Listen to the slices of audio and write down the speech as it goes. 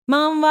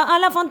Maman va à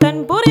la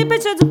fontaine pour y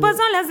pêcher du poisson,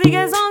 la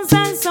ziguezon,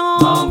 ziguezon.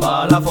 Maman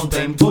va à la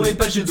fontaine pour y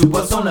pêcher du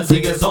poisson, la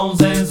ziguezon,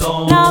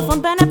 ziguezon. La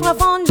fontaine est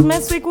profonde, je me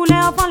suis coulé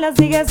enfant, la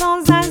ziguezon,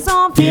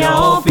 ziguezon. Fille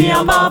en haut, fille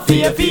en bas,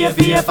 fille,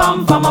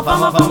 femme,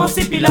 femme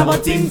aussi, puis la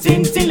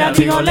bottine-tine-tine, la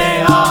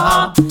rigolait, ah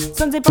ah.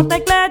 Sont des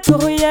porte-clés, tout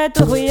rouillé,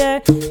 tout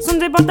rouillé. Sont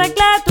des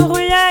porte-clés, tout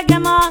rouillé,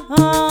 gaiement.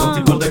 Sont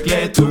des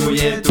porte-clés, tout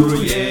rouillé, tout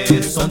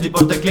rouillé. Sont des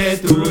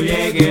porte-clés, tout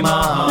rouillé,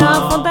 gaiement.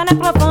 La fontaine est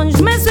profonde,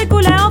 je me suis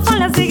coulé enfant,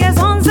 la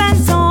ziguezon,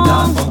 ziguezon.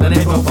 La fontaine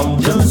est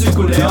profonde, je me suis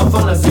coulé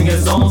enfant, la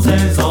ziguezon,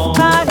 ziguezon.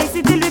 Par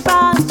ici, tu lui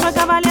passes, trois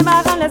cavaliers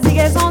marrons, la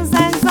ziguezon,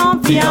 ziguezon.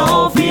 Fille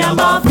en haut, fille en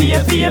bas,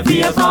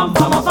 fille, femme,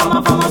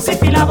 femme aussi,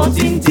 puis la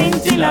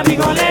bottine-tine-tine, la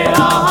rigolait,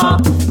 ah ah.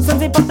 Sont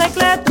des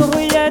porte-clés, tout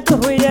rouillé, tout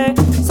rouillé.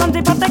 Sont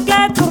des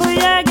porte-clés, tout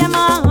rouillé,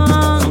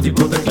 gaiement. Sont des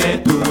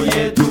porte-clés, tout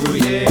rouillé, tout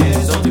rouillé.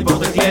 Sont des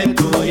porte-clés,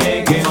 tout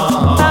rouillé,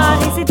 gaiement. Par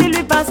ici, tu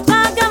lui passes,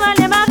 trois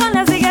cavaliers marrons,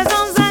 la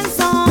ziguezon,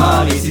 ziguezon.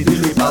 Par ici, tu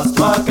lui passes,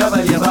 trois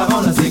cavaliers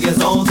marrons, la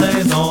ziguezon,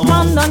 ziguezon.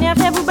 Quand dernière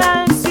vous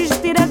belle, si je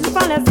tirais du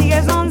fond, la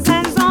ziguezon,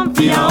 ziguezon.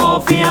 Fille en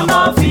haut, fille en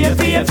bas,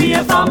 fille,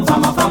 femme,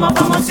 femme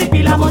aussi,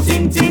 puis la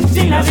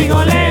bottine-tine-tine, la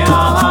rigolait,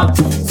 ah ah.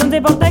 Sont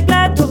des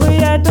porte-clés, tout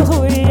rouillé, tout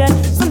rouillé.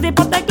 Sont des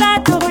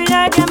porte-clés, tout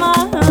rouillé, gaiement.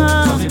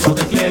 Sont des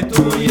porte-clés,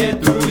 tout rouillé,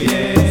 tout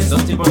rouillé.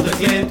 Sont des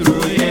porte-clés, tout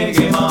rouillé,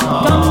 gaiement.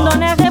 Comme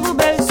donneriez-vous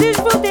belle, si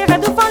je vous tirais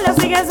du fond, la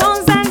ziguezon,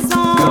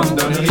 ziguezon. Comme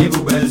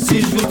donneriez-vous belle,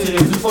 si je vous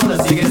tirais du fond,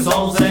 la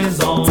ziguezon,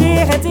 ziguezon.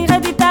 Tirez,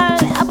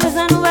 dit-elle, après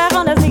nous,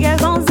 verrons, la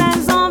ziguezon,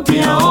 ziguezon.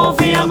 Fille en haut,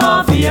 fille en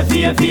bas,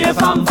 fille,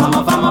 femme,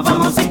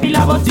 femme aussi, puis la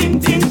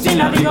bottine-tine-tine,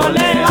 la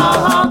rigolait, ah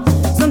ah.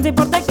 Sont des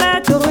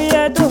porte-clés, tout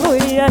rouillé, tout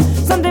rouillé.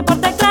 Sont des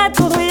porte-clés,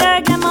 tout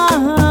rouillé, gaiement.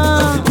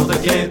 Sont des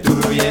porte-clés, tout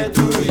rouillé,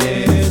 tout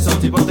rouillé. Sont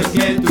des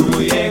porte-clés, tout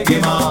rouillé,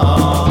 gaiement.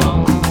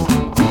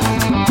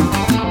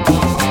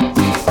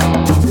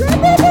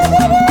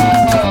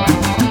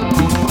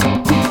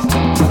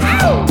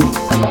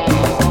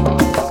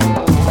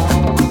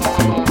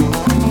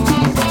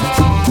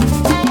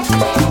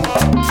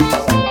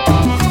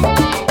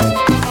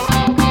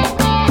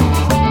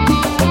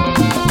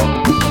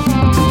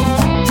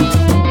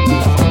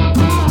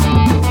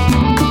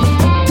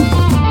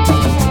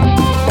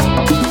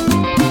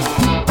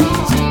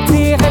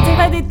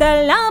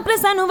 Dit-elle, après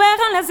ça nous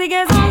verrons la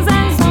ziguezon,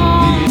 ziguezon.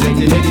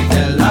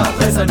 Dit-elle,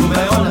 après ça nous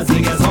verrons la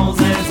ziguezon,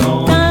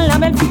 ziguezon. Dans la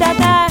belle petite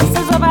terre,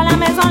 se sauve à la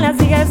maison, la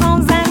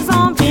ziguezon,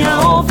 ziguezon. Fille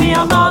en haut, fille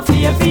en bas,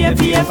 fille,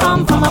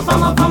 femme,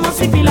 femme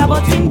aussi, puis la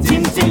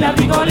bottine-tine-tine, la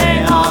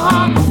rigolait, ah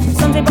ah.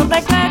 Sont des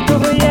porte-clés, tout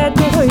rouillé,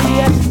 tout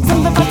rouillé.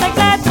 Sont des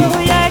porte-clés, tout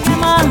rouillé,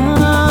 gaiement.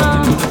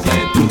 Sont des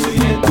porte-clés, tout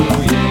rouillé, tout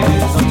rouillé.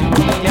 Sont des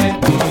porte-clés,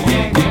 tout rouillé,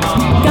 gaiement.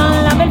 Quand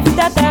la belle petite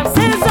terre,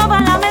 se sauve à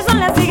la maison,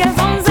 la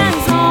ziguezon,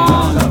 ziguezon.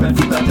 La belle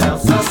petite terre,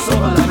 ça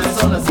sort à la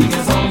maison, la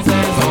ziguezon,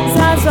 ziguezon.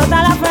 Ça saute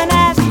à la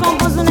fenêtre,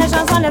 compose une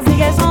chanson, la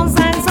ziguezon,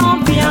 ziguezon.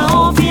 Fille en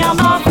haut, fille en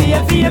bas, fille,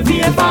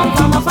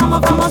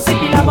 femme aussi,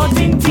 puis la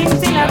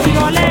bottine-tine-tine, la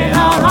rigolait, ah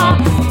ah.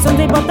 Sont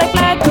des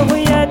porte-clés, tout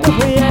rouillé, tout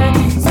rouillé.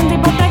 Sont des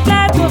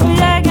porte-clés, tout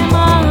rouillé,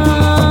 gaiement.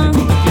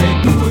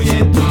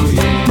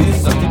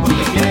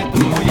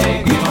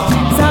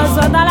 Ça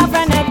saute à la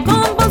fenêtre,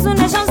 compose une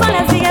chanson,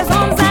 la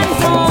ziguezon,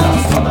 ziguezon.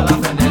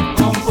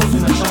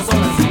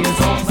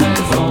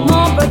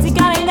 Mon petit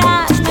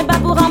carrelage n'est pas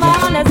pour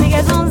embarras, la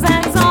ziguezon,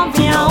 ziguezon.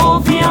 Fille en haut,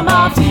 fille en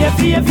bas,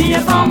 fille,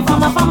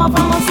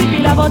 femme aussi,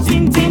 puis la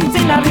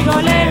bottine-tine-tine, la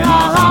rigolait, ah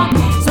ah.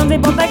 Sont des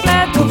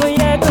porte-clés, tout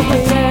rouillé, tout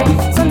rouillé.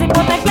 Sont des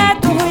porte-clés,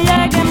 tout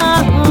rouillé, gaiement.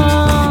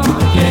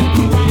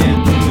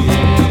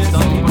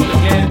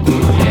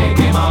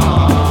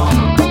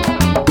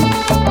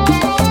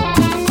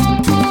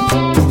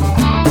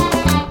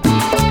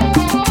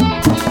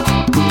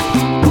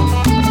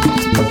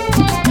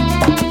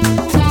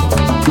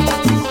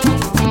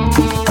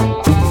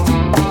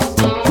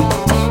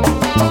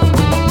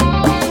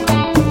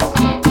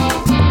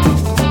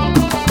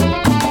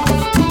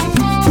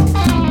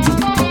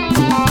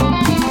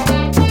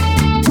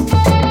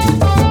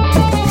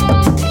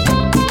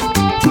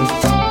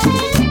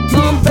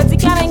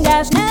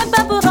 Je n'ai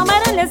pas pour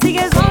embarras la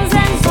ziguezon,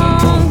 ziguezon.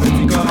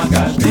 Petit comme un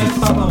gage, n'est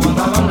pas pour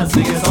embarras la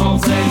ziguezon,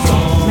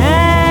 ziguezon.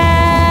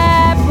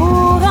 Mais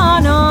pour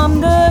un homme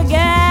de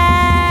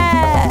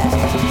guerre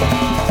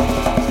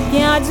qui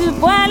a du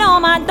poil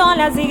en menton,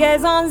 la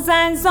ziguezon,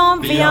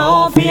 ziguezon. Fille en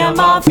haut, fille en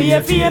bas, fille,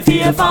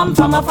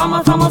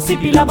 femme aussi,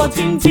 puis la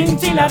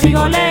bottine-tine-tine, la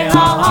rigolait, ah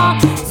ah.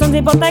 Sont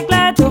des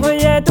porte-clés, tout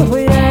rouillé, tout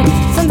rouillé.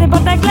 Sont des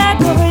porte-clés,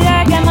 tout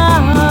rouillé,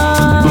 gaiement.